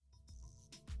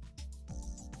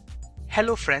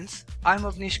Hello friends, I'm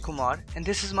Avnishkumar and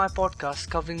this is my podcast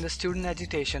covering the student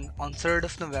agitation on 3rd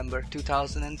of November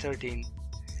 2013.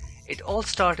 It all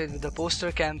started with a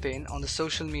poster campaign on the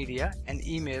social media and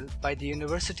email by the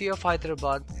University of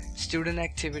Hyderabad Student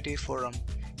Activity Forum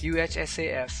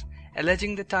UHSAF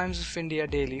alleging the Times of India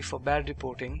daily for bad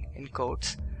reporting, in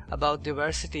quotes, about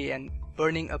diversity and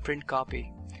burning a print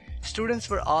copy. Students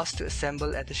were asked to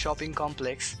assemble at the shopping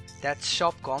complex, that's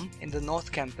Shopcom, in the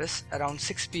North Campus around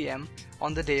 6 p.m.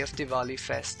 on the day of Diwali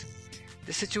Fest.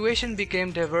 The situation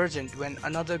became divergent when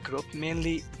another group,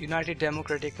 mainly United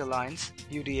Democratic Alliance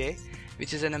 (UDA),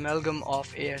 which is an amalgam of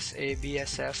ASA,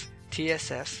 BSF,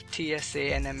 TSF,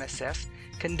 TSA and MSF,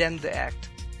 condemned the act.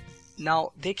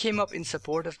 Now, they came up in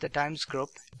support of the Times Group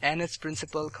and its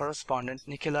principal correspondent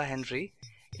Nikhila Henry.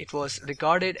 It was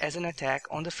regarded as an attack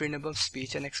on the freedom of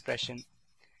speech and expression.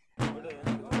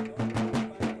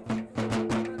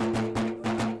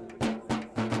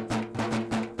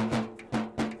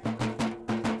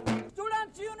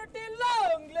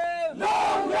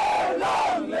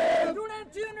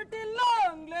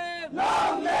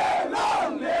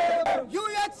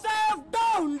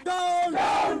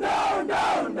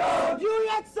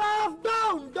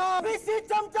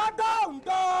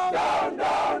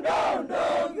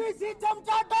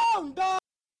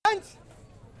 Friends,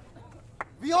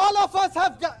 we all of us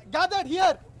have gathered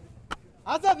here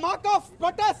as a mark of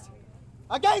protest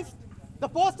against the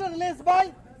poster released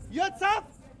by UHSAF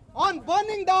on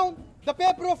burning down the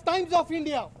paper of Times of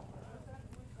India.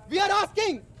 We are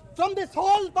asking from this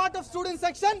whole part of student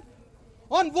section,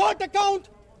 on what account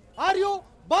are you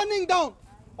burning down?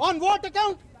 On what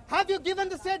account have you given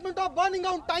the statement of burning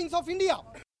down Times of India?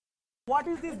 What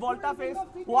is this volte-face?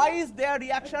 Why is their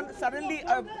reaction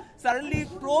suddenly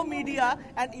pro-media,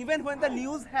 and even when the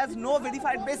news has no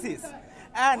verified basis?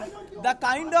 And the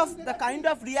kind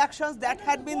of reactions that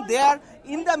had been there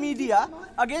in the media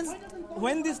against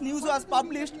when this news was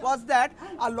published was that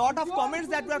a lot of comments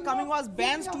that were coming was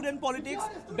ban student politics,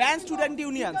 ban student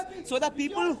unions. So the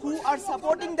people who are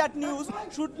supporting that news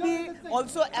should be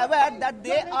also aware that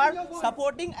they are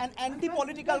supporting an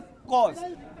anti-political cause.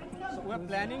 So we're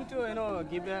planning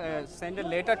to, send a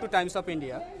letter to Times of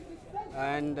India,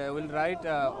 and we'll write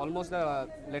almost the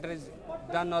letter is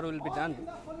done or will be done,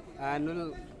 and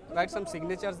we'll write some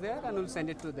signatures there and we'll send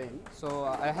it to them. So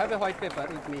I have a white paper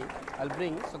with me. I'll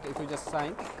bring. So if you just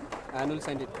sign, and we'll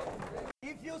send it.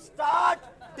 If you start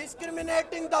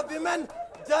discriminating the women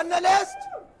journalists,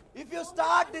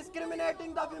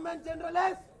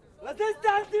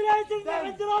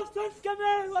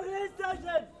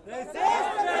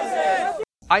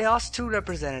 I asked two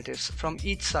representatives from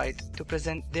each side to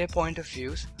present their point of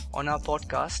views on our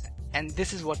podcast, and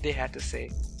this is what they had to say.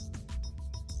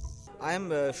 I am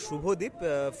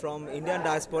Shubhodip from Indian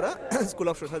Diaspora, School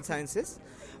of Social Sciences.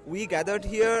 We gathered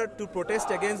here to protest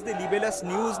against the libelous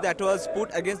news that was put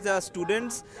against the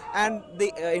students and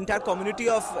the entire community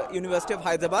of University of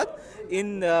Hyderabad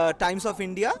in Times of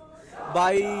India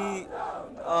by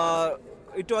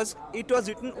it was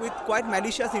written with quite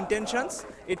malicious intentions.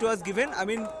 It was given,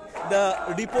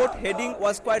 the report heading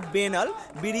was quite banal: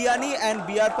 biryani and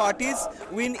beer parties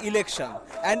win election.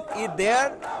 And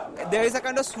there is a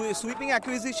kind of sweeping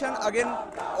accusation against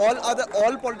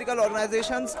all political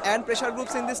organizations and pressure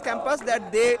groups in this campus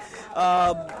that they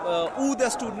woo the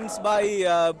students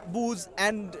by booze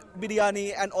and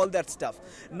biryani and all that stuff.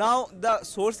 Now the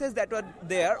sources that were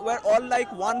there were all like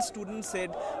one student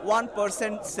said, one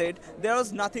person said. There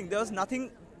was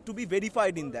nothing to be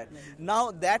verified in that.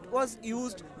 Now that was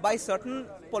used by certain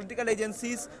political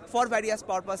agencies for various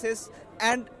purposes,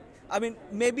 and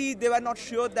maybe they were not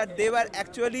sure that they were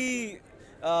actually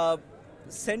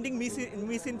sending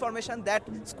misinformation that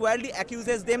squarely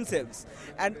accuses themselves.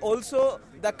 And also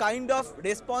the kind of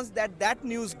response that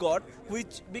news got,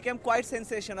 which became quite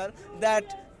sensational,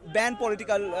 that ban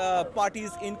political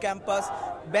parties in campus,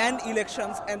 ban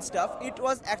elections and stuff. It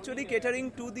was actually catering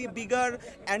to the bigger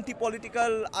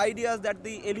anti-political ideas that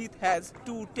the elite has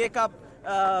to take up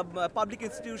public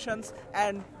institutions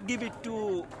and give it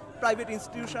to private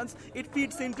institutions. It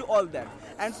feeds into all that.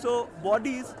 And so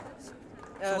bodies,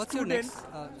 What's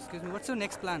your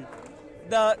next plan?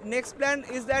 The next plan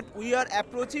is that we are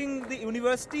approaching the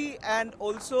university, and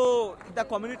also the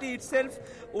community itself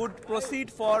would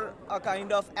proceed for a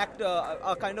kind of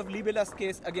libelous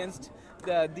case against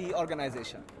the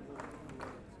organization,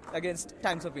 against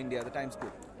Times of India, the Times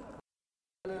Group.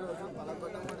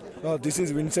 This is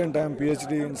Vincent. I am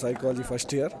PhD in psychology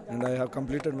first year, and I have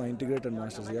completed my integrated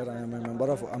masters here. I am a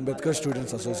member of Ambedkar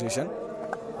Students Association.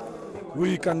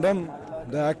 We condemn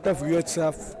the act of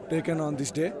UHSAF taken on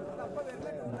this day.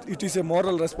 it is a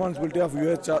moral responsibility of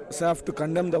UHSAF to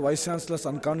condemn the Vice Chancellor's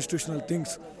unconstitutional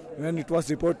things. When it was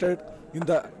reported in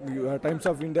the Times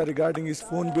of India regarding his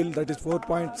phone bill, that is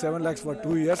 4.7 lakhs for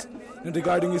 2 years, and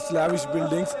regarding his lavish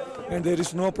buildings, and there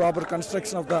is no proper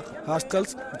construction of the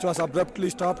hostels, which was abruptly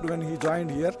stopped when he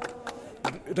joined here.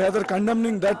 Rather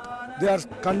condemning that, they are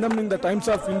condemning the Times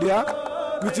of India,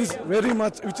 which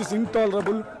is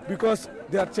intolerable, because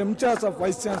they are chamchas of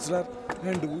Vice Chancellor,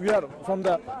 and we are from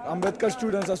the Ambedkar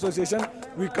Students Association,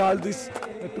 we call this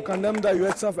to condemn the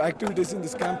UHSAF activities in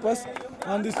this campus.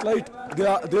 On this slide,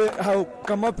 they have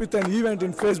come up with an event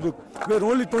in Facebook where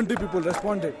only 20 people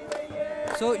responded.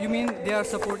 So you mean they are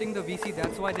supporting the VC,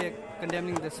 that's why they are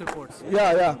condemning this reports?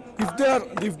 Yeah.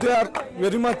 If they are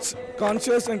very much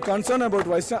conscious and concerned about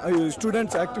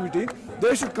students' activity,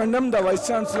 they should condemn the Vice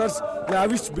Chancellor's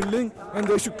lavish building, and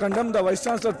they should condemn the Vice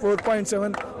Chancellor's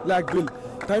 4.7 lakh bill.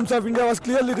 Times of India was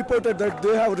clearly reported that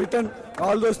they have written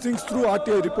all those things through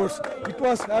RTI reports. It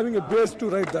was having a base to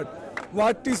write that.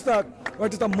 What is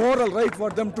the moral right for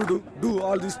them to do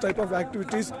all these type of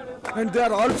activities? And they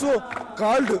are also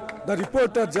called the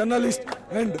reporter journalist,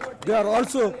 and they are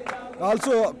also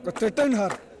threatened her.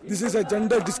 This is a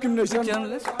gender discrimination. Which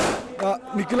journalist?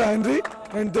 Nicola Henry,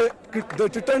 and they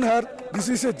threatened her. This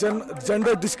is a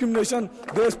gender discrimination.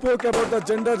 They spoke about the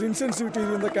gender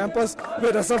insensitivity in the campus,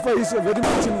 where SFI is very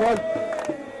much involved.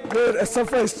 Where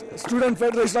SFI, Student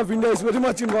Federation of India, is very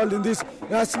much involved in this.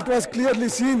 As it was clearly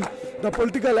seen, the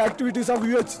political activities of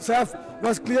UHSAF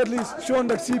was clearly shown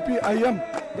that CPIM,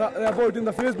 about in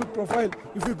the Facebook profile.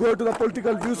 If you go to the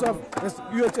political views of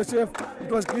UHSAF, it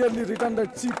was clearly written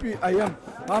that CPIM.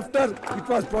 After it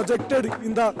was projected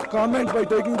in the comments by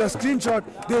taking the screenshot,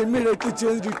 they immediately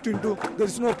changed it into there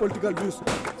is no political views.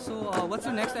 So what's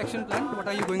the next action plan? What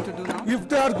are you going to do now? If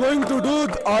they are going to do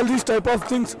all these type of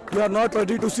things, we are not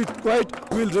ready to sit quiet.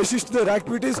 We will resist their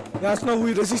activities. As now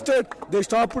we resisted, they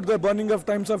stopped the burning of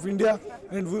Times of India,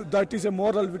 and that is a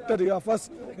moral victory of us.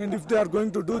 And if they are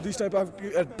going to do this type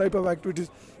of activities,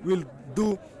 we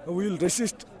will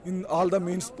resist in all the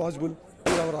means possible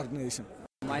to our organization.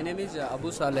 My name is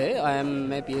Abu Saleh. I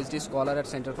am a PhD scholar at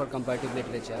Center for Comparative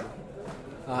Literature.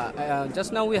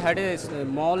 Just now we had a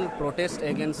small protest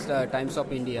against Times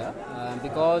of India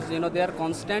because they are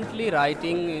constantly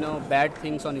writing bad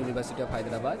things on University of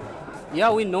Hyderabad.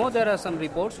 Yeah, we know there are some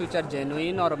reports which are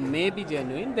genuine or may be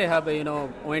genuine. They have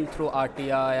went through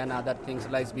RTI and other things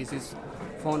like BC's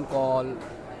phone call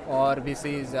or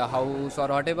BC's house or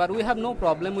whatever. We have no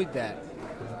problem with that.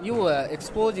 You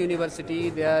expose university,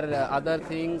 their other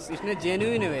things in a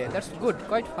genuine way. That's good,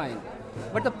 quite fine.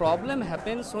 But the problem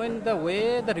happens when the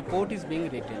way the report is being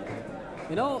written.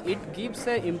 It gives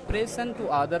an impression to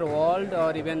other world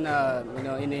or even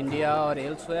in India or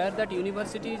elsewhere that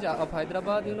universities of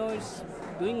Hyderabad is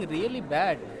doing really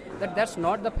bad. That's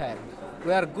not the fact.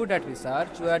 We are good at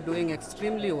research. We are doing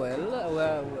extremely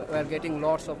well. We are getting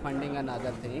lots of funding and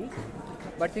other things.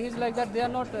 But things like that, they are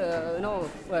not,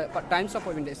 Times of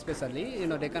India especially,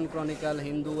 Deccan Chronicle,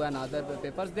 Hindu and other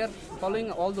papers, they are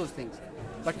following all those things.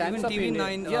 But Times of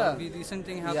India, recent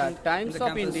thing happened. Yeah, Times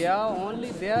of India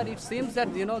only there. It seems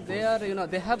that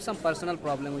they have some personal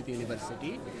problem with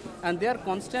university, and they are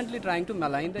constantly trying to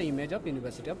malign the image of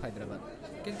University of Hyderabad.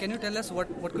 Can you tell us what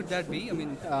could that be? I mean,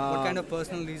 what kind of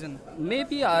personal reason?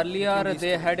 Maybe earlier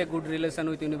they had a good relation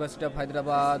with University of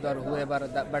Hyderabad or whoever,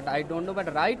 but I don't know.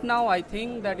 But right now I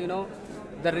think that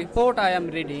the report I am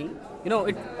reading.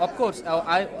 Of course,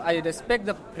 I respect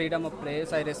the freedom of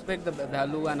press, I respect the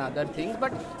value and other things,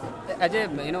 but as a,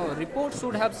 report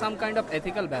should have some kind of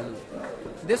ethical value.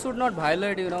 They should not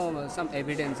violate, some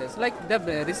evidences. Like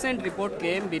the recent report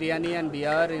came, biryani and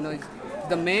beer,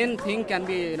 the main thing can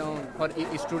be, for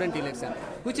student election,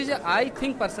 which is, I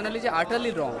think personally, is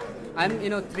utterly wrong. I'm,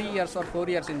 3 years or 4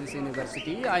 years in this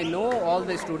university. I know all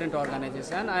the student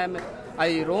organization.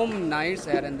 I roam nights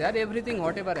here and there. Everything,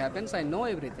 whatever happens, I know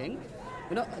everything.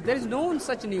 There is no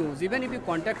such news. Even if you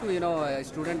contact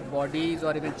student bodies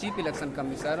or even chief election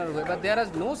commissioner or whoever, there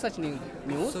is no such news.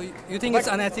 So you think it's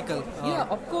unethical? Yeah,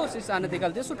 of course it's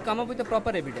unethical. They should come up with the proper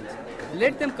evidence.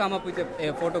 Let them come up with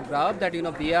a photograph that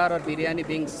beer or biryani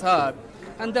being served,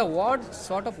 and the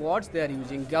sort of words they are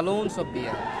using, gallons of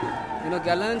beer,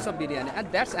 gallons of biryani, and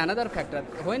that's another factor.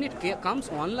 When it comes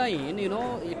online,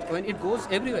 when it goes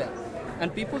everywhere.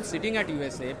 And people sitting at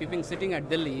USA, people sitting at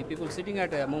Delhi, people sitting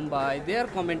at Mumbai, they are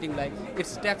commenting like,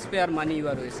 it's taxpayer money you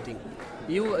are wasting.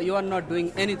 You are not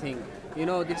doing anything.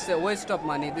 It's a waste of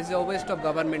money. This is a waste of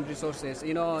government resources.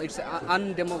 It's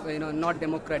not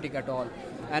democratic at all.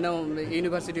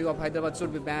 University of Hyderabad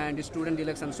should be banned. Student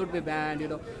elections should be banned.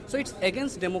 So it's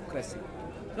against democracy.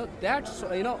 That's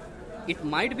it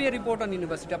might be a report on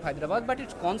University of Hyderabad, but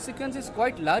its consequence is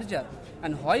quite larger.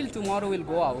 And while tomorrow will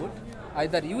go out,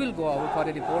 either you will go out for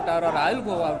a reporter or I will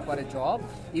go out for a job,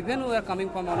 even we are coming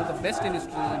from one of the best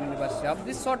institutions in university,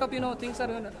 this sort of things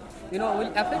are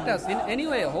will affect us in any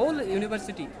way, whole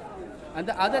university. And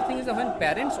the other thing is that when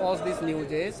parents watch these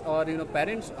news or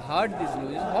parents heard these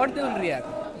news, what they will react?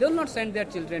 They will not send their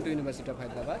children to University of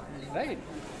Hyderabad, right?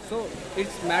 So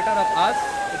it's matter of us,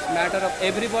 it's matter of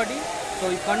everybody. So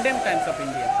we condemn Times of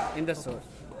India in the source.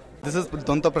 This is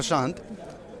Danta Prashant.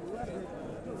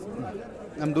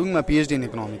 I'm doing my PhD in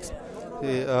economics.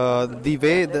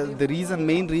 The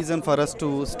main reason for us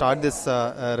to start this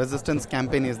resistance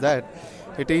campaign is that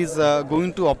it is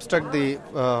going to obstruct the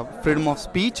freedom of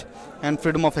speech and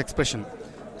freedom of expression.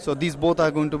 So these both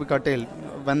are going to be curtailed.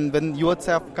 When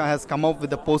UHSAF has come up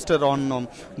with a poster on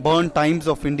Burn Times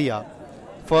of India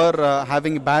for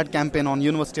having a bad campaign on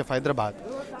University of Hyderabad.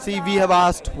 See, we have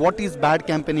asked, what is bad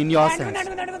campaign in your sense?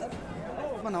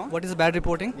 What is bad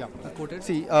reporting? Yeah. Quoted.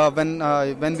 See,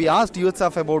 when we asked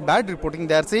UHSAF about bad reporting,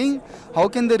 they are saying, how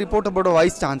can they report about a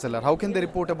vice chancellor? How can they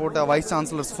report about a vice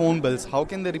chancellor's phone bills? How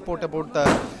can they report about the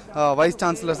vice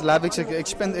chancellor's lavish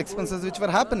expenses which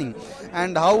were happening?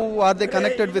 And how are they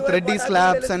connected with Reddy's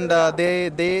labs and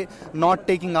they not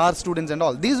taking our students and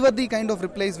all? These were the kind of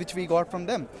replies which we got from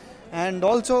them. And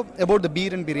also about the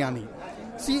beer and biryani.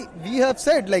 See, we have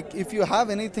said, like, if you have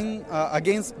anything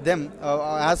against them,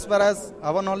 as far as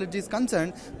our knowledge is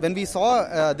concerned, when we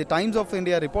saw the Times of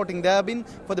India reporting, they have been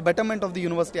for the betterment of the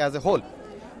university as a whole,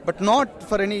 but not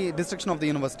for any destruction of the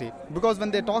university. Because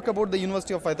when they talk about the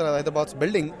University of Hyderabad's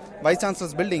building, Vice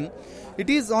Chancellor's building, it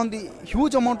is on the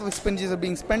huge amount of expenditure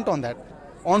being spent on that.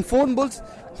 On phone bills,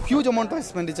 huge amount of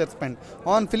expenditure spent.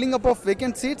 On filling up of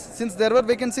vacant seats, since there were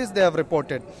vacant seats, they have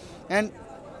reported. And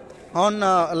on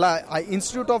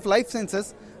Institute of Life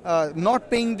Sciences not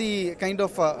paying the kind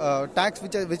of tax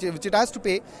which it has to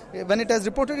pay, when it has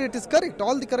reported, it is correct.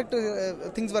 All the correct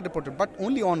things were reported. But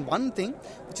only on one thing,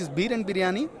 which is beer and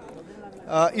biryani,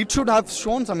 it should have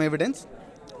shown some evidence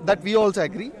that we also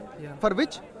agree, for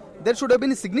which there should have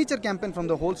been a signature campaign from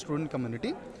the whole student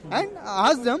community and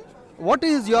ask them, what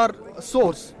is your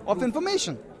source of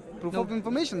information? Proof of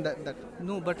information that.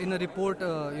 No, but in a report,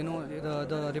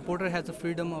 the reporter has the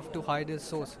freedom to hide his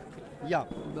source. Yeah.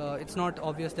 It's not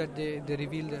obvious that they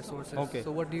reveal their sources. Okay.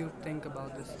 So what do you think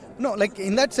about this? No, like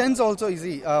in that sense also, you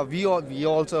see, we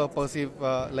also perceive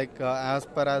as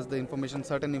per as the information,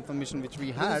 certain information which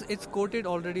we had. It's quoted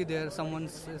already there.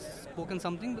 Someone's spoken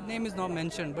something, the name is not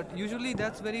mentioned. But usually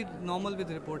that's very normal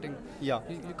with reporting. Yeah.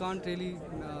 You can't really.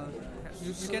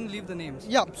 You can leave the names.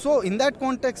 Yeah, so in that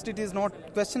context, it is not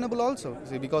questionable also.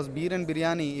 See, because beer and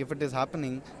biryani, if it is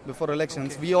happening before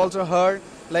elections, we also heard,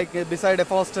 like beside a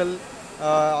hostel,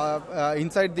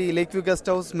 inside the Lakeview guest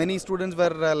house, many students were,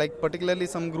 particularly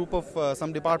some group of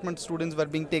some department students were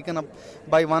being taken up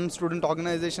by one student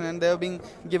organization, and they were being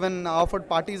offered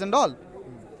parties and all.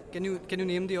 Can you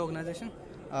name the organization?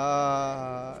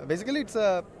 Basically, it's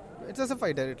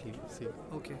SFI directly. See.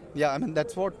 Okay. Yeah, I mean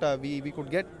that's what we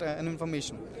could get an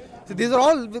information. So these are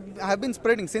all have been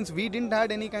spreading since we didn't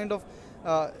had any kind of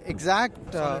exact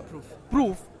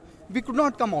proof. We could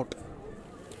not come out.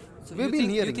 So We've been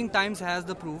hearing. Do you think Times has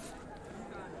the proof?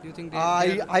 Do you think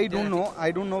I don't know. I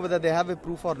don't know whether they have a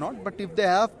proof or not. But if they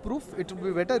have proof, it would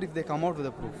be better if they come out with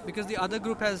a proof. Because the other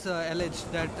group has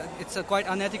alleged that it's a quite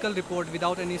unethical report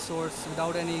without any source,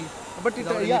 without any. But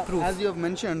any proof. As you have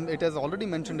mentioned, it has already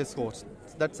mentioned a source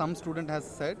that some student has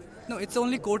said. No, it's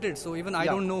only quoted. So even I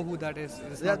don't know who that is.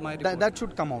 It's not my report. That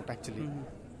should come out actually. Mm-hmm.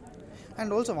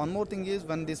 And also one more thing is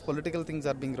when these political things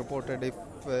are being reported, if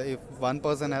one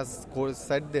person has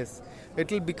said this, it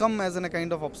will become as a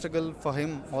kind of obstacle for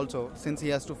him also, since he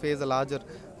has to face a larger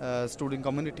student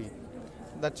community.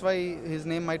 That's why his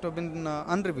name might have been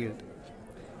unrevealed.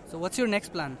 So what's your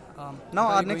next plan? Now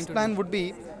our next plan would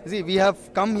be, see, we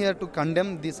have come here to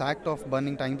condemn this act of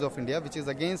burning Times of India, which is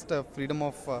against freedom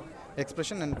of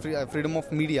expression and freedom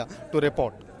of media to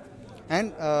report.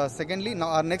 And secondly, now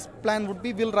our next plan would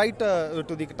be, we'll write to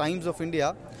the Times of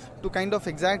India to kind of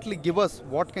exactly give us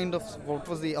what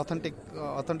was the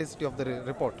authenticity of the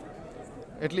report.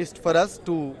 At least for us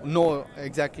to know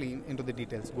exactly into the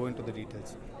details, go into the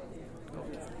details.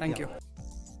 Thank you.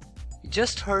 You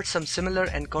just heard some similar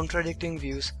and contradicting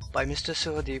views by Mr.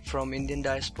 Suhadeep from Indian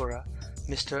Diaspora,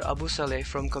 Mr. Abu Saleh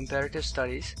from Comparative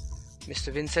Studies,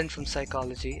 Mr. Vincent from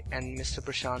Psychology, and Mr.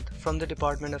 Prashant from the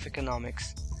Department of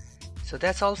Economics. So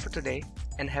that's all for today,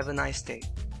 and have a nice day.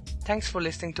 Thanks for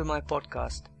listening to my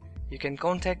podcast. You can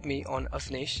contact me on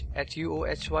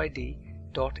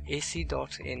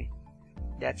avnish@uohyd.ac.in.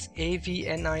 That's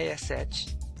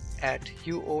avnish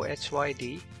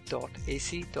uohyd.ac.in.